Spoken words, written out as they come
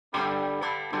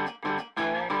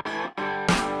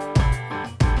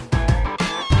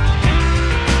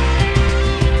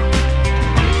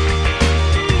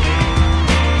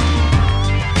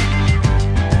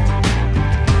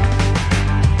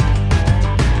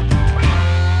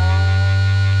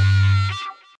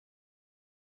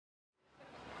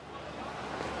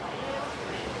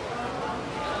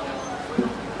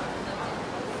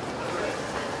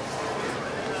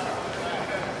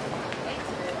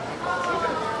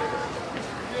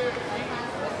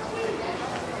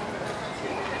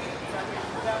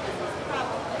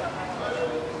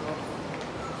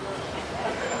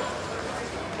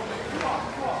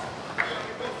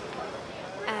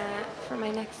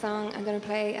I'm going to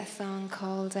play a song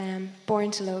called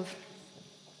Born to Love.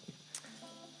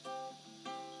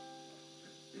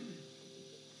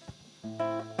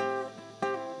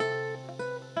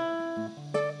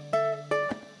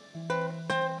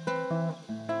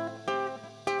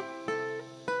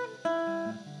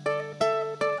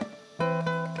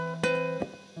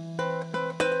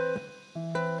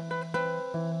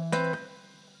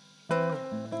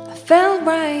 I fell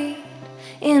right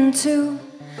into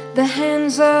the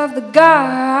hands of the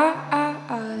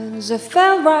gods. I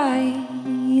fell right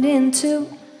into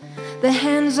the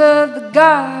hands of the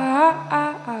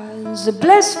gods. A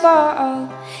blissful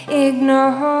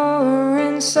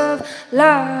ignorance of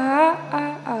love.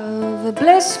 A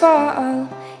blissful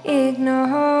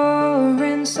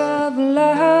ignorance of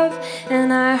love.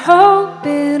 And I hope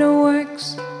it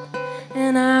works.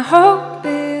 And I hope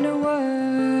it works.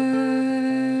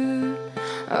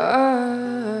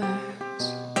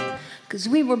 'Cause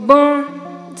we were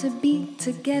born to be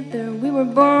together. We were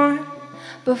born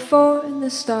before the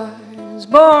stars.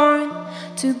 Born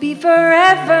to be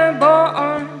forever.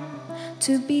 Born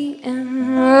to be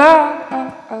in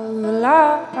love.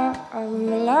 Love.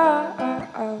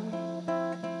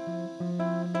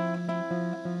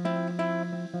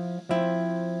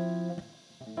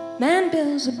 Man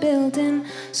builds a building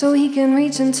so he can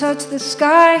reach and touch the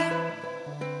sky.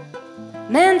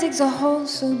 Man digs a hole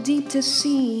so deep to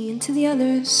see into the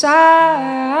other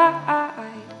side.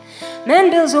 Man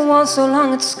builds a wall so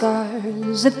long it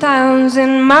scars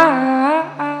 1,000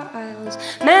 miles.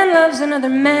 Man loves another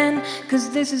man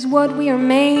 'cause this is what we are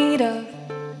made of.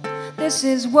 This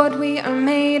is what we are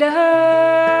made of.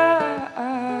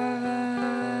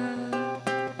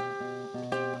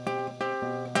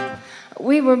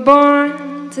 We were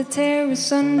born to tear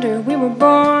asunder. We were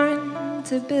born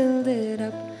to build it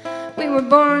up. We were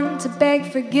born to beg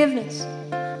forgiveness.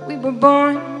 We were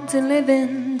born to live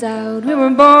in doubt. We were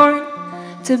born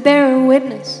to bear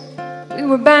witness. We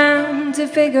were bound to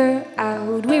figure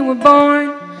out. We were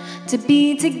born to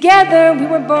be together. We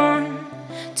were born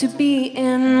to be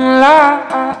in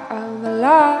love.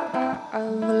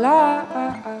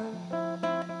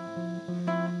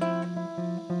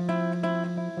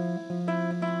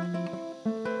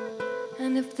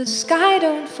 And if the sky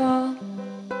don't fall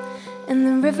and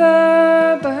the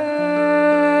river burst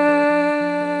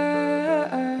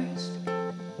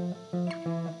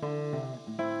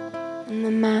and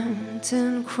the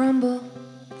mountain crumble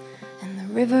and the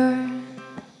river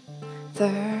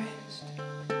thirst,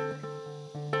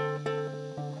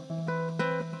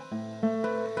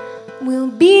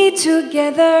 we'll be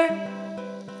together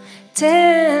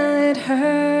till it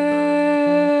hurts.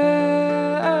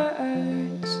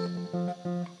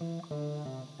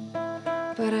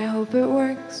 But I hope it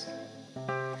works,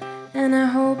 and I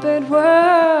hope it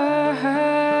works.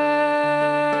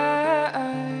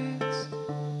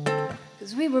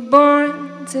 'Cause we were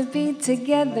born to be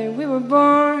together. We were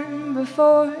born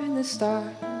before the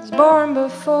stars. Born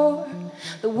before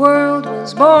the world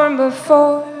was. Born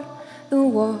before the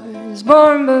wars.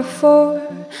 Born before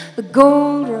the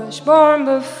gold rush. Born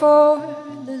before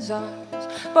the czars.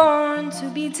 Born to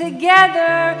be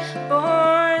together.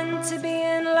 Born to be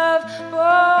in love.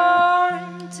 Born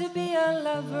to be a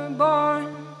lover. Born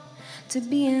to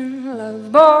be in love.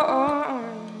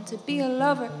 Born to be a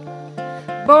lover.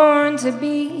 Born to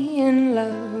be in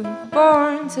love.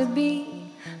 Born to be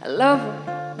a lover.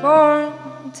 Born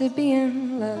to be in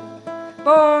love.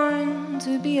 Born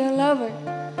to be a lover.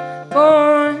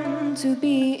 Born to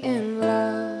be in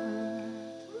love.